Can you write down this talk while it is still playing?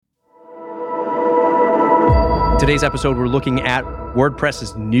Today's episode, we're looking at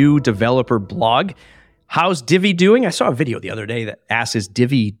WordPress's new developer blog. How's Divi doing? I saw a video the other day that asks, is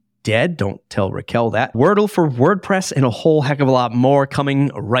Divi dead? Don't tell Raquel that. Wordle for WordPress and a whole heck of a lot more coming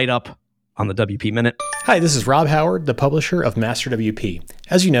right up on the WP Minute. Hi, this is Rob Howard, the publisher of Master WP.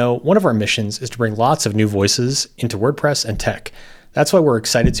 As you know, one of our missions is to bring lots of new voices into WordPress and tech. That's why we're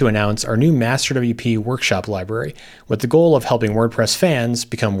excited to announce our new Master WP workshop library with the goal of helping WordPress fans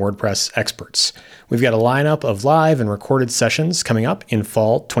become WordPress experts. We've got a lineup of live and recorded sessions coming up in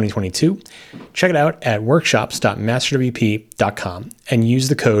fall 2022. Check it out at workshops.masterwp.com and use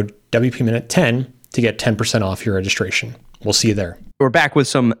the code WPMinute10 to get 10% off your registration. We'll see you there. We're back with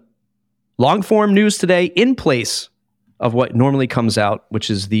some long-form news today in place of what normally comes out, which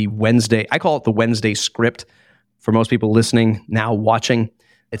is the Wednesday. I call it the Wednesday script. For most people listening, now watching,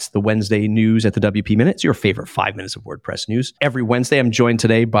 it's the Wednesday news at the WP Minute. It's your favorite 5 minutes of WordPress news. Every Wednesday, I'm joined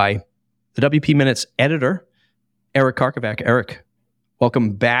today by the WP Minute's editor, Eric Karkovac. Eric,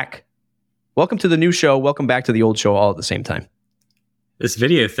 welcome back. Welcome to the new show. Welcome back to the old show all at the same time. This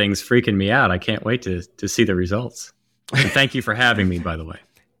video thing's freaking me out. I can't wait to see the results. And thank you for having me, by the way.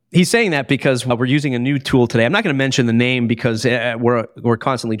 He's saying that because we're using a new tool today. I'm not going to mention the name because we're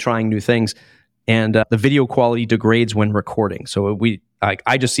constantly trying new things. And the video quality degrades when recording. So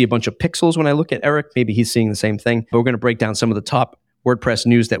I just see a bunch of pixels when I look at Eric. Maybe he's seeing the same thing. But we're going to break down some of the top WordPress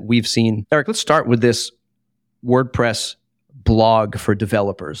news that we've seen. Eric, let's start with this WordPress blog for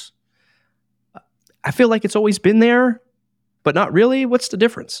developers. I feel like it's always been there, but not really. What's the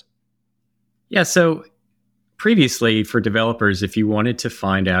difference? Yeah, so previously for developers, if you wanted to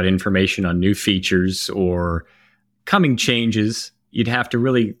find out information on new features or coming changes, you'd have to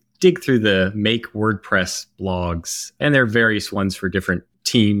really dig through the Make WordPress blogs, and there are various ones for different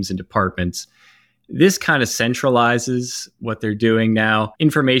teams and departments. This kind of centralizes what they're doing now.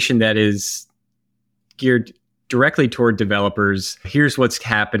 Information that is geared directly toward developers. Here's what's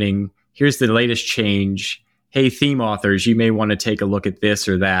happening. Here's the latest change. Hey, theme authors, you may want to take a look at this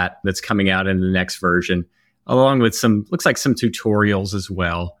or that's coming out in the next version, along with looks like some tutorials as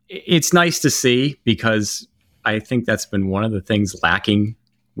well. It's nice to see because I think that's been one of the things lacking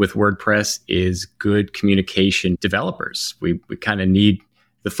with WordPress is good communication developers. We kind of need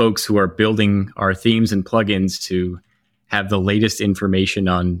the folks who are building our themes and plugins to have the latest information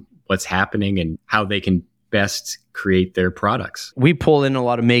on what's happening and how they can best create their products. We pull in a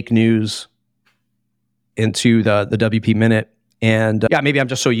lot of Make news into the WP Minute. And maybe I'm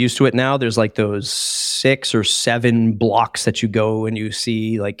just so used to it now. There's like those 6 or 7 blocks that you go and you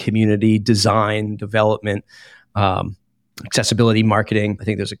see like community, design, development, accessibility, marketing. I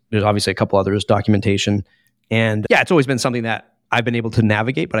think there's obviously a couple others, documentation. And it's always been something that I've been able to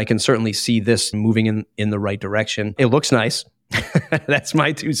navigate, but I can certainly see this moving in the right direction. It looks nice. That's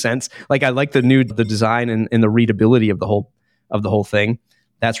my 2 cents. Like I like the design and the readability of the whole thing.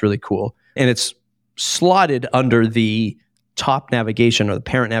 That's really cool. And it's slotted under the top navigation or the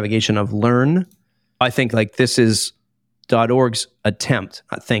parent navigation of Learn. I think like this is .org's attempt.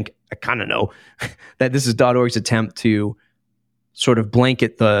 I kind of know that this is .org's attempt to sort of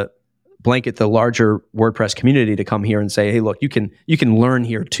blanket the larger WordPress community to come here and say, hey, look, you can learn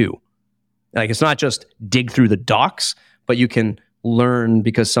here too. Like it's not just dig through the docs, but you can learn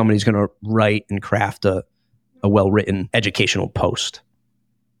because somebody's going to write and craft a well-written educational post.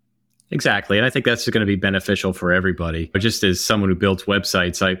 Exactly. And I think that's going to be beneficial for everybody. But just as someone who builds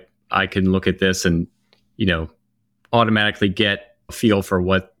websites, I can look at this and, automatically get a feel for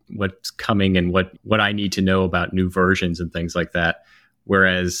what's coming and what I need to know about new versions and things like that.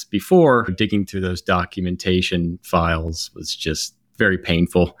 Whereas before, digging through those documentation files was just very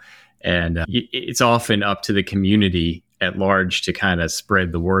painful. And it's often up to the community at large to kind of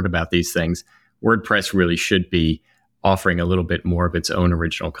spread the word about these things. WordPress really should be offering a little bit more of its own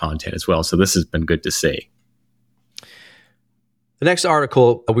original content as well. So this has been good to see. The next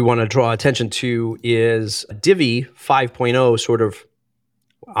article we want to draw attention to is Divi 5.0 sort of,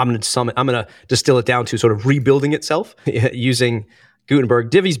 I'm going to distill it down to sort of rebuilding itself using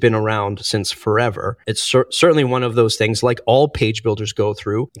Gutenberg. Divi's been around since forever. It's certainly one of those things like all page builders go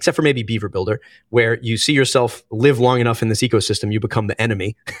through, except for maybe Beaver Builder, where you see yourself live long enough in this ecosystem, you become the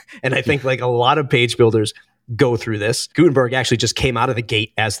enemy. And I think like a lot of page builders go through this. Gutenberg actually just came out of the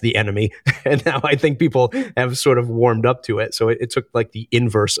gate as the enemy. And now I think people have sort of warmed up to it. So it took like the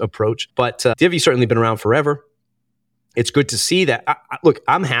inverse approach. But Divi's certainly been around forever. It's good to see that. Look,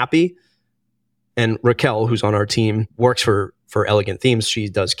 I'm happy. And Raquel, who's on our team, works for Elegant Themes. She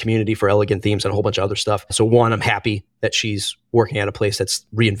does community for Elegant Themes and a whole bunch of other stuff. So one, I'm happy that she's working at a place that's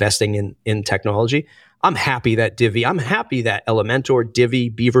reinvesting in technology. I'm happy that Divi, I'm happy that Elementor, Divi,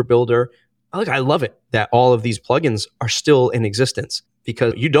 Beaver Builder, look, I love it that all of these plugins are still in existence,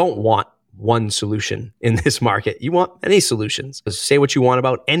 because you don't want one solution in this market. You want many solutions. Say what you want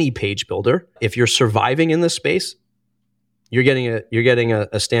about any page builder. If you're surviving in this space, you're getting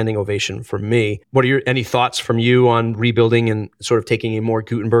a standing ovation from me. What are any thoughts from you on rebuilding and sort of taking a more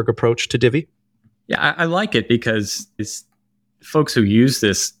Gutenberg approach to Divi? Yeah, I like it because it's folks who use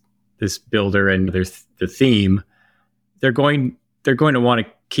this builder and the theme, they're going to want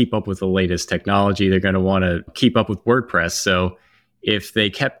to keep up with the latest technology. They're going to want to keep up with WordPress. So if they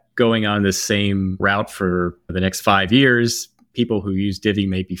kept going on the same route for the next 5 years, people who use Divi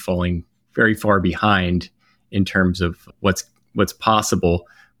may be falling very far behind in terms of what's possible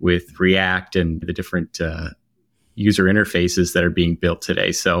with React and the different user interfaces that are being built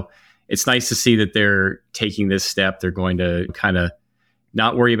today. So it's nice to see that they're taking this step. They're going to kind of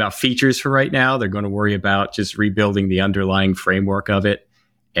not worry about features for right now. They're going to worry about just rebuilding the underlying framework of it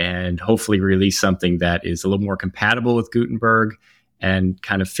and hopefully release something that is a little more compatible with Gutenberg and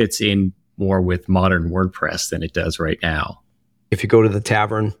kind of fits in more with modern WordPress than it does right now. If you go to the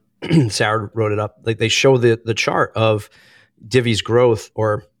Tavern, Sarah wrote it up, like they show the chart of Divi's growth,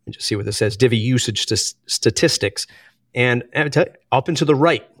 or just see what this says, Divi usage statistics. And up and to the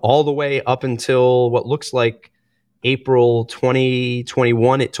right, all the way up until what looks like April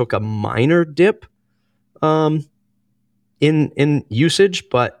 2021, it took a minor dip in usage,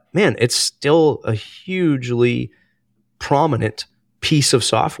 but man, it's still a hugely prominent piece of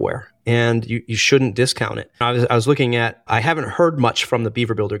software, and you shouldn't discount it. I was looking at, I haven't heard much from the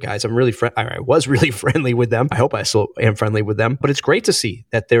Beaver Builder guys. I was really friendly with them. I hope I still am friendly with them, but it's great to see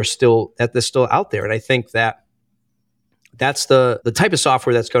that they're still out there. And I think that's the type of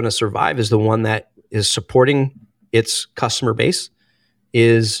software that's going to survive, is the one that is supporting its customer base,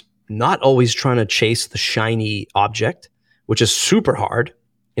 is not always trying to chase the shiny object, which is super hard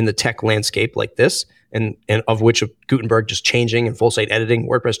in the tech landscape like this, and of which Gutenberg just changing and full site editing,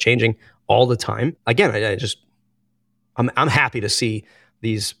 WordPress changing all the time. Again, I'm happy to see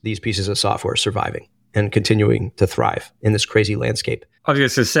these pieces of software surviving and continuing to thrive in this crazy landscape. I was going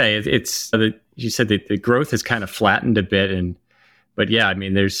to say, you said that the growth has kind of flattened a bit, but yeah, I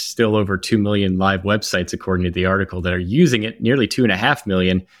mean, there's still over 2 million live websites, according to the article, that are using it, nearly 2.5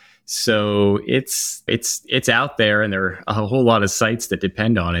 million. So it's out there, and there are a whole lot of sites that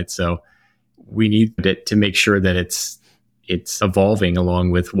depend on it. So we need it to make sure that it's evolving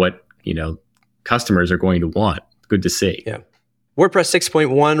along with what, customers are going to want. Good to see. Yeah. WordPress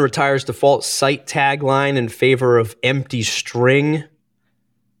 6.1 retires default site tagline in favor of empty string.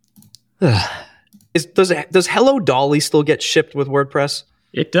 Does Hello Dolly still get shipped with WordPress?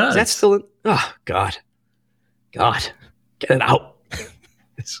 It does. Is that still in? Oh, God, get it out.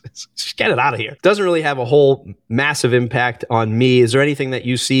 Just get it out of here. Doesn't really have a whole massive impact on me. Is there anything that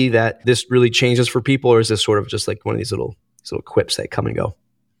you see that this really changes for people, or is this sort of just like one of these little quips that come and go?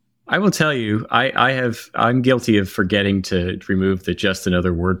 I will tell you, I'm guilty of forgetting to remove the just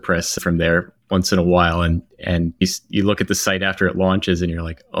another WordPress from there once in a while, and you look at the site after it launches and you're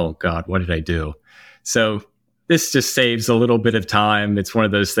like, oh God, what did I do? So this just saves a little bit of time. It's one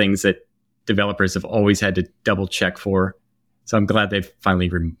of those things that developers have always had to double check for. So I'm glad they've finally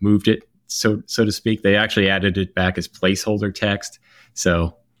removed it, so to speak. They actually added it back as placeholder text.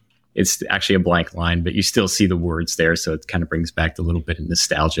 So it's actually a blank line, but you still see the words there. So it kind of brings back a little bit of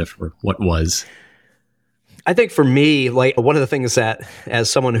nostalgia for what was. I think for me, like one of the things that, as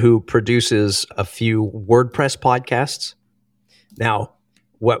someone who produces a few WordPress podcasts, now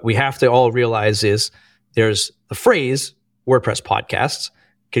what we have to all realize is there's the phrase WordPress podcasts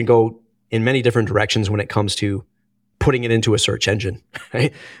can go in many different directions when it comes to putting it into a search engine.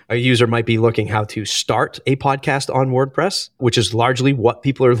 Right? A user might be looking how to start a podcast on WordPress, which is largely what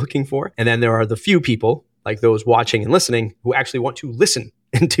people are looking for. And then there are the few people, like those watching and listening, who actually want to listen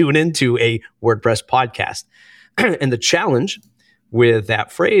and tune into a WordPress podcast. And the challenge with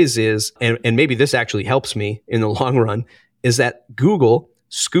that phrase is, and maybe this actually helps me in the long run, is that Google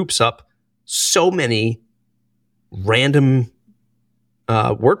scoops up so many random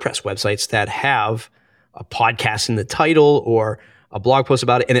WordPress websites that have a podcast in the title or a blog post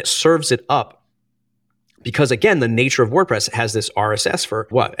about it, and it serves it up because, again, the nature of WordPress has this RSS for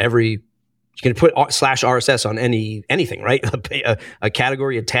you can put /RSS on anything, right? A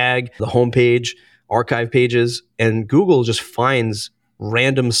category, a tag, the homepage, archive pages, and Google just finds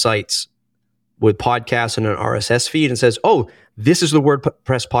random sites with podcasts and an RSS feed and says, oh, this is the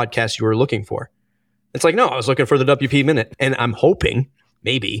WordPress podcast you were looking for. It's like, no, I was looking for the WP Minute. And I'm hoping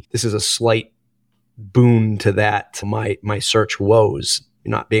maybe this is a slight boon to my search woes,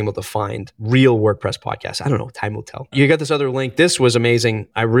 not being able to find real WordPress podcasts. I don't know. Time will tell. You got this other link. This was amazing.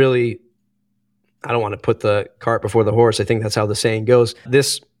 I really I don't want to put the cart before the horse. I think that's how the saying goes.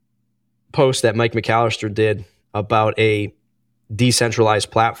 This post that Mike McAllister did about a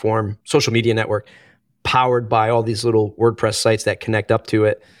decentralized platform, social media network, powered by all these little WordPress sites that connect up to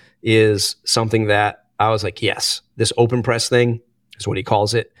it is something that I was like, yes, this OpenPress thing is what he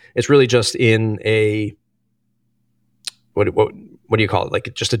calls it. It's really just in a, what do you call it?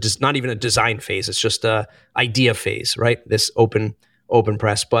 Like just not even a design phase. It's just a idea phase, right? This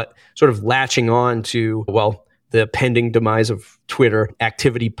OpenPress, but sort of latching on to, well, the pending demise of Twitter,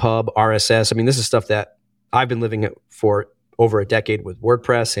 ActivityPub, RSS. I mean, this is stuff that I've been living it for over a decade with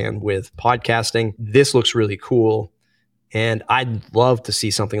WordPress and with podcasting. This looks really cool. And I'd love to see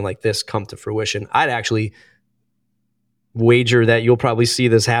something like this come to fruition. I'd actually wager that you'll probably see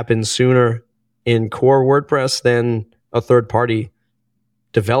this happen sooner in core WordPress than a third-party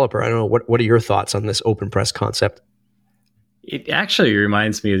developer. I don't know. What are your thoughts on this OpenPress concept? It actually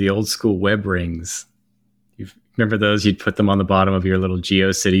reminds me of the old school web rings. You remember those? You'd put them on the bottom of your little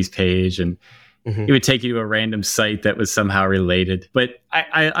GeoCities page, and it would take you to a random site that was somehow related. But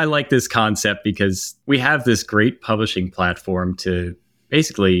I like this concept because we have this great publishing platform to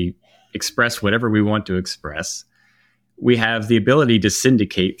basically express whatever we want to express. We have the ability to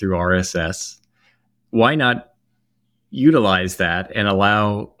syndicate through RSS. Why not utilize that and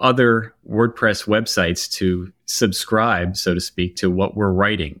allow other WordPress websites to subscribe, so to speak, to what we're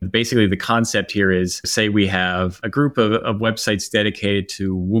writing? Basically, the concept here is, say we have a group of websites dedicated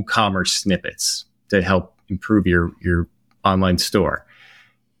to WooCommerce snippets to help improve your online store.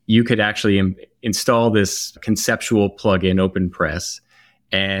 You could actually install this conceptual plugin, OpenPress,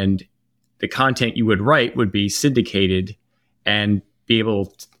 and the content you would write would be syndicated and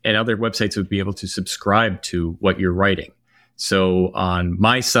and other websites would be able to subscribe to what you're writing. So on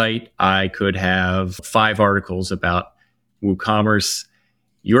my site, I could have 5 articles about WooCommerce.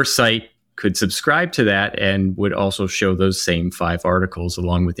 Your site could subscribe to that and would also show those same 5 articles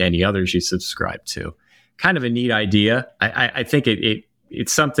along with any others you subscribe to. Kind of a neat idea. I think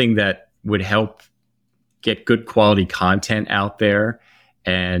it's something that would help get good quality content out there.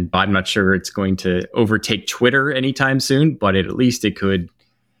 And I'm not sure it's going to overtake Twitter anytime soon, but at least it could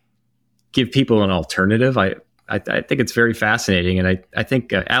give people an alternative. I think it's very fascinating. And I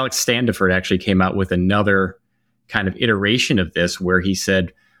think Alex Standiford actually came out with another kind of iteration of this where he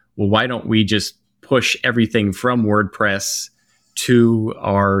said, well, why don't we just push everything from WordPress to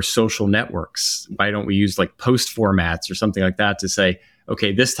our social networks? Why don't we use like post formats or something like that to say,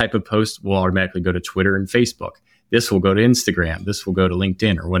 okay, this type of post will automatically go to Twitter and Facebook. This will go to Instagram. This will go to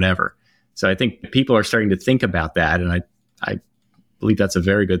LinkedIn or whatever. So I think people are starting to think about that. And I believe that's a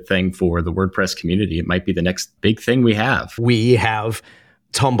very good thing for the WordPress community. It might be the next big thing we have. We have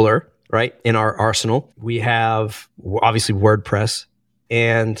Tumblr, right, in our arsenal. We have obviously WordPress.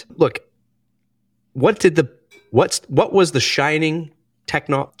 And look, what was the shining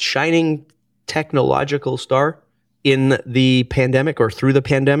technological star in the pandemic or through the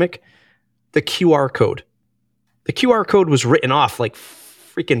pandemic? The QR code. The QR code was written off like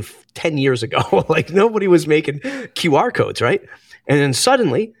freaking 10 years ago. Like nobody was making QR codes, right? And then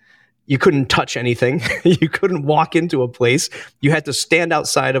suddenly you couldn't touch anything. You couldn't walk into a place. You had to stand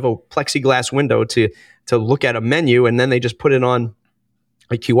outside of a plexiglass window to look at a menu, and then they just put it on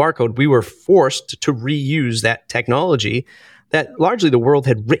a QR code. We were forced to reuse that technology that largely the world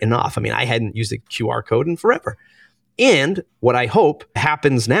had written off. I mean, I hadn't used a QR code in forever. And what I hope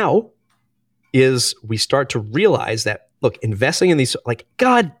happens now is we start to realize that, look, investing in these, like,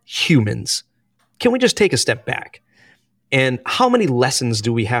 God, humans, can we just take a step back? And how many lessons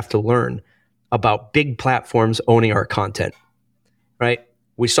do we have to learn about big platforms owning our content, right?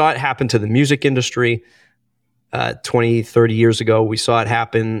 We saw it happen to the music industry 20, 30 years ago. We saw it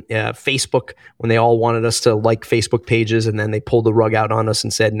happen Facebook when they all wanted us to like Facebook pages, and then they pulled the rug out on us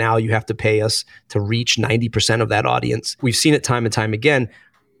and said, now you have to pay us to reach 90% of that audience. We've seen it time and time again.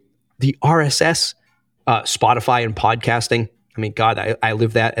 The RSS, Spotify and podcasting. I mean, God, I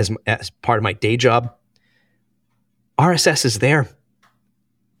live that as part of my day job. RSS is there.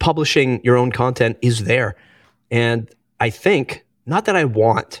 Publishing your own content is there. And I think, not that I don't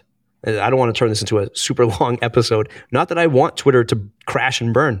want to turn this into a super long episode, not that I want Twitter to crash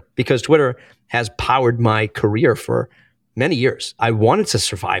and burn, because Twitter has powered my career for many years. I wanted to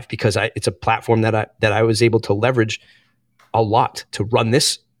survive because it's a platform that I was able to leverage a lot to run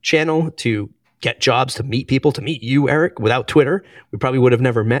this channel, to get jobs, to meet people, to meet you, Eric. Without Twitter, we probably would have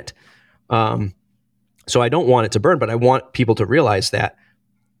never met. So I don't want it to burn, but I want people to realize that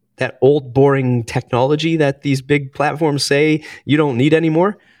old boring technology that these big platforms say you don't need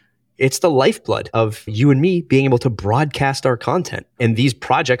anymore, It's the lifeblood of you and me being able to broadcast our content. And these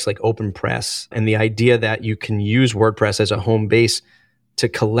projects like OpenPress and the idea that you can use WordPress as a home base to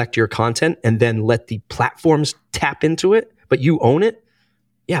collect your content and then let the platforms tap into it, but you own it.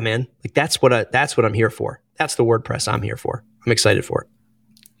 Yeah, man. Like that's what I'm here for. That's the WordPress I'm here for. I'm excited for it.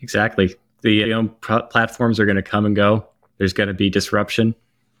 Exactly. The platforms are going to come and go. There's going to be disruption.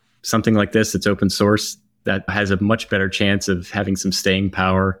 Something like this that's open source that has a much better chance of having some staying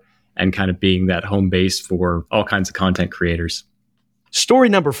power and kind of being that home base for all kinds of content creators. Story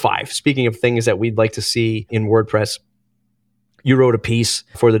number 5, speaking of things that we'd like to see in WordPress, you wrote a piece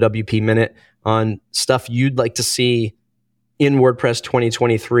for the WP Minute on stuff you'd like to see in WordPress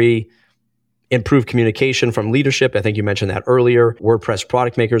 2023. Improve communication from leadership. I think you mentioned that earlier. WordPress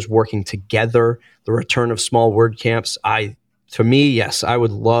product makers working together. The return of small WordCamps. To me, yes, I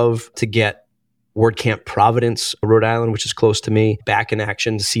would love to get WordCamp Providence, Rhode Island, which is close to me, back in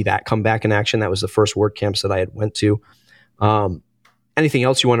action, to see that come back in action. That was the first WordCamps that I had went to. Anything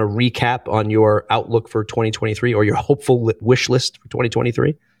else you want to recap on your outlook for 2023 or your hopeful wish list for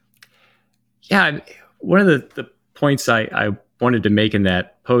 2023? Yeah, one of the points I wanted to make in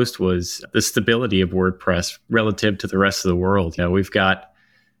that post was the stability of WordPress relative to the rest of the world. We've got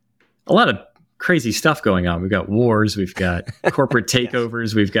a lot of crazy stuff going on. We've got wars, we've got corporate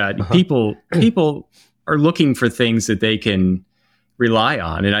takeovers, we've got people are looking for things that they can rely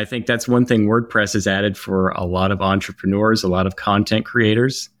on. And I think that's one thing WordPress has added for a lot of entrepreneurs, a lot of content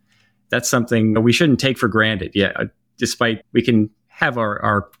creators. That's something we shouldn't take for granted. Yeah, despite we can have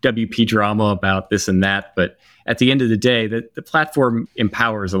our WP drama about this and that, but at the end of the day, the platform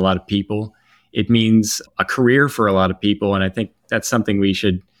empowers a lot of people. It means a career for a lot of people. And I think that's something we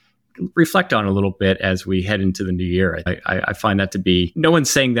should reflect on a little bit as we head into the new year. I find that to be, no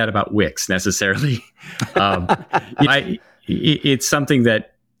one's saying that about Wix necessarily. It's something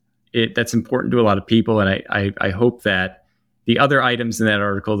that's important to a lot of people. And I hope that the other items in that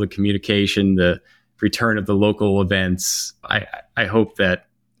article, the communication, the return of the local events, I hope that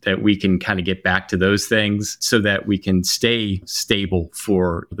we can kind of get back to those things so that we can stay stable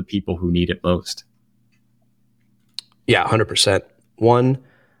for the people who need it most. Yeah, 100%.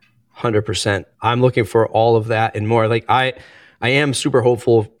 100%. I'm looking for all of that and more. Like I am super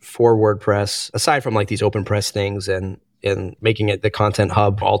hopeful for WordPress, aside from like these OpenPress things and making it the content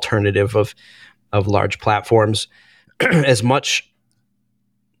hub alternative of large platforms. As much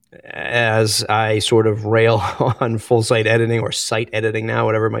as I sort of rail on full site editing or site editing now,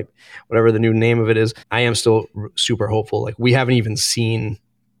 whatever the new name of it is, I am still super hopeful. Like we haven't even seen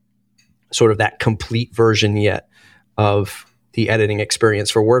sort of that complete version yet of the editing experience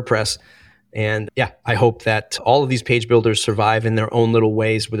for WordPress. And yeah, I hope that all of these page builders survive in their own little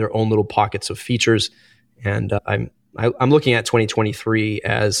ways with their own little pockets of features. And I'm looking at 2023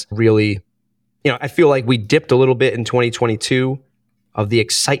 as really, I feel like we dipped a little bit in 2022 of the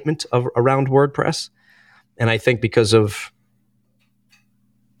excitement around WordPress. And I think because of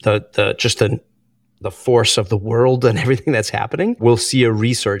the force of the world and everything that's happening, we'll see a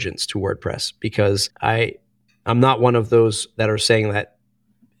resurgence to WordPress, because I'm not one of those that are saying that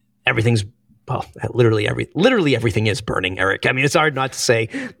everything's, well, literally everything is burning, Eric. I mean, it's hard not to say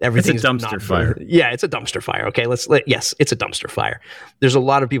everything's a dumpster fire. Yeah, it's a dumpster fire. Okay, yes, it's a dumpster fire. There's a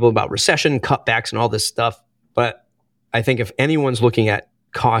lot of people about recession, cutbacks, and all this stuff. But I think if anyone's looking at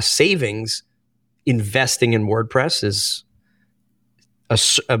cost savings, investing in WordPress is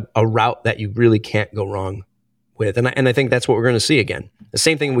a route that you really can't go wrong with. And I think that's what we're going to see again. The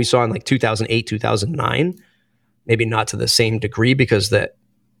same thing we saw in like 2008, 2009, maybe not to the same degree because the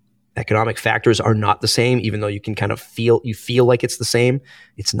economic factors are not the same, even though you can kind of feel like it's the same.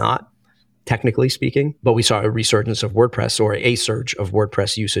 It's not, technically speaking, but we saw a resurgence of WordPress, or a surge of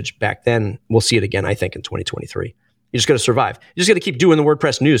WordPress usage back then. We'll see it again, I think, in 2023. You just got to survive. You just got to keep doing the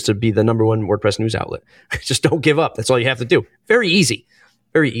WordPress news to be the number one WordPress news outlet. Just don't give up. That's all you have to do. Very easy.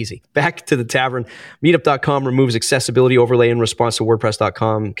 Very easy. Back to the tavern. Meetup.com removes accessibility overlay in response to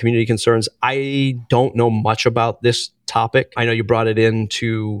WordPress.com community concerns. I don't know much about this topic. I know you brought it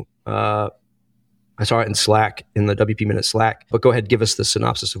into, I saw it in Slack, in the WP Minute Slack, but go ahead, give us the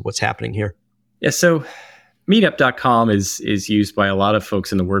synopsis of what's happening here. Yeah, so Meetup.com is used by a lot of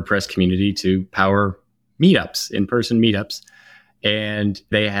folks in the WordPress community to power meetups, in-person meetups. And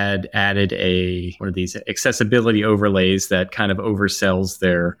they had added one of these accessibility overlays that kind of oversells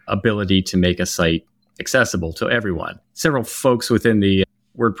their ability to make a site accessible to everyone. Several folks within the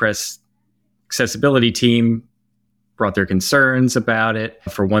WordPress accessibility team brought their concerns about it.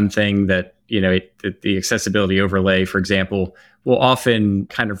 For one thing, that the accessibility overlay, for example, will often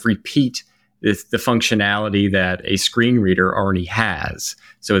kind of repeat the functionality that a screen reader already has.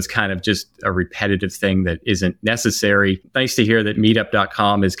 So it's kind of just a repetitive thing that isn't necessary. Nice to hear that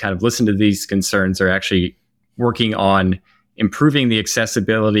meetup.com is kind of listening to these concerns. They're actually working on improving the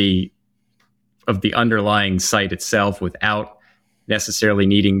accessibility of the underlying site itself without necessarily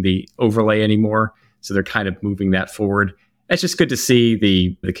needing the overlay anymore. So they're kind of moving that forward. It's just good to see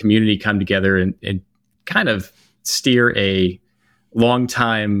the community come together and kind of steer a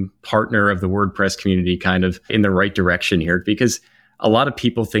longtime partner of the WordPress community kind of in the right direction here, because a lot of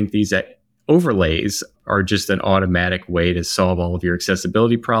people think these overlays are just an automatic way to solve all of your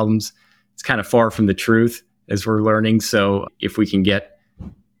accessibility problems. It's kind of far from the truth, as we're learning. So if we can get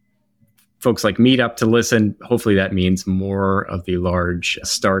folks like Meetup to listen, hopefully that means more of the large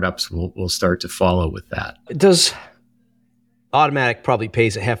startups will start to follow with that. Does Automatic probably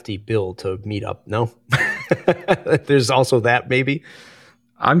pays a hefty bill to Meetup? No? There's also that, maybe?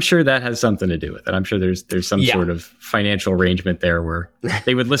 I'm sure that has something to do with it. I'm sure there's some sort of financial arrangement there where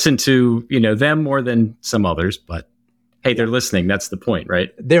they would listen to, them more than some others, but hey, they're listening. That's the point,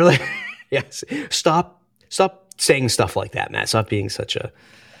 right? They're like, yes. Stop saying stuff like that, Matt. Stop being such a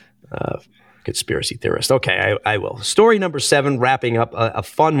conspiracy theorist. Okay, I will. Story number 7, wrapping up a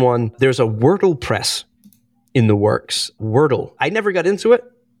fun one. There's a WordPress in the works. Wordle. I never got into it.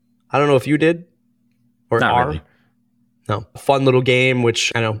 I don't know if you did or Not are. really. No. A fun little game,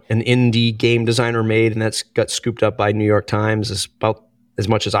 which I know an indie game designer made, and that's got scooped up by New York Times. Is about as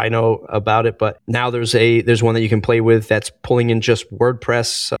much as I know about it. But now there's one that you can play with that's pulling in just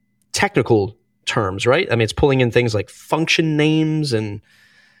WordPress technical terms, right? I mean, it's pulling in things like function names and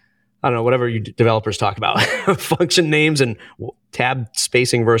I don't know, whatever you developers talk about, function names and tab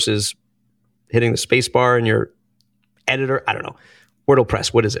spacing versus hitting the space bar in your editor. I don't know.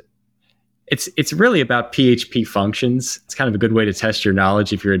 WordPress, what is it? It's really about PHP functions. It's kind of a good way to test your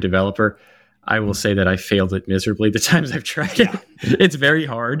knowledge if you're a developer. I will say that I failed it miserably the times I've tried it. It's very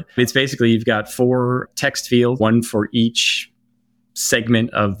hard. It's basically you've got 4 text fields, one for each segment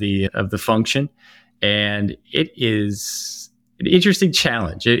of the function, and it is an interesting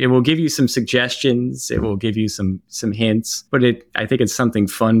challenge. It will give you some suggestions. It will give you some hints, but I think it's something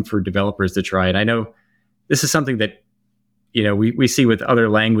fun for developers to try. And I know this is something that we see with other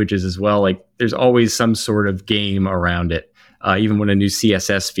languages as well. Like there's always some sort of game around it, even when a new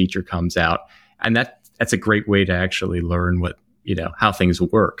CSS feature comes out, and that's a great way to actually learn how things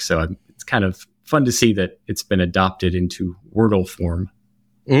work. So it's kind of fun to see that it's been adopted into Wordle form.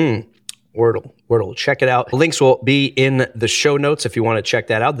 Wordle. Check it out. Links will be in the show notes if you want to check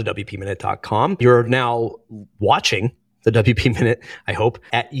that out, thewpminute.com. You're now watching the WP Minute, I hope,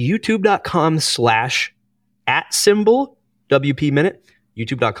 at youtube.com/@WP Minute,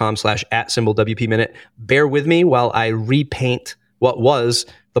 youtube.com/@WP Minute. Bear with me while I repaint what was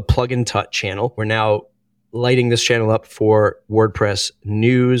the Plug and Tut channel. We're now lighting this channel up for WordPress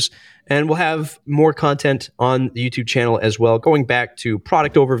news, and we'll have more content on the YouTube channel as well, going back to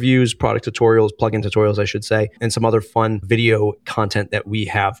product overviews, product tutorials, plugin tutorials, I should say, and some other fun video content that we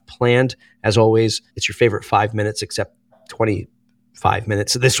have planned. As always, it's your favorite 5 minutes, except 25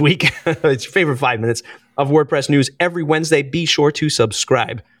 minutes this week. It's your favorite 5 minutes of WordPress news every Wednesday. Be sure to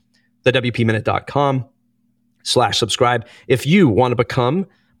subscribe, thewpminute.com/subscribe. If you want to become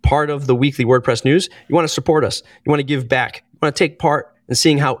part of the weekly WordPress news, you want to support us, you want to give back, you want to take part in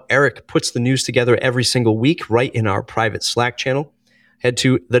seeing how Eric puts the news together every single week right in our private Slack channel, head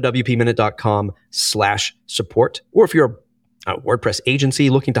to thewpminute.com/support. Or if you're a WordPress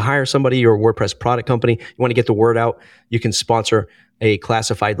agency looking to hire somebody or a WordPress product company, you want to get the word out, you can sponsor a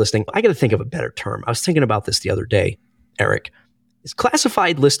classified listing. I got to think of a better term. I was thinking about this the other day, Eric. Is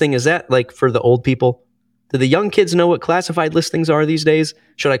classified listing, is that like for the old people? Do the young kids know what classified listings are these days?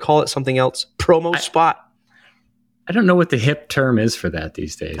 Should I call it something else? Promo spot? I don't know what the hip term is for that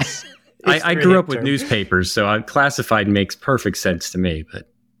these days. I grew up with newspapers, so classified makes perfect sense to me. But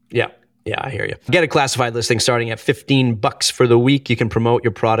yeah, I hear you. Get a classified listing starting at $15 for the week. You can promote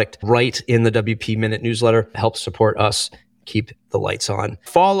your product right in the WP Minute newsletter. Help support us keep the lights on.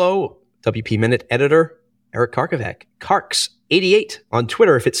 Follow WP Minute editor Eric Karkovac, Karks88 on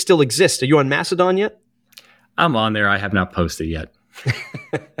Twitter if it still exists. Are you on Mastodon yet? I'm on there. I have not posted yet.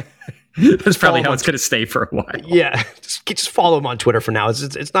 That's probably how it's going to stay for a while. Yeah, just follow him on Twitter for now.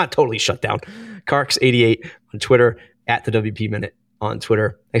 It's not totally shut down. Karks88 on Twitter, at the WP Minute on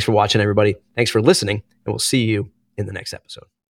Twitter. Thanks for watching, everybody. Thanks for listening, and we'll see you in the next episode.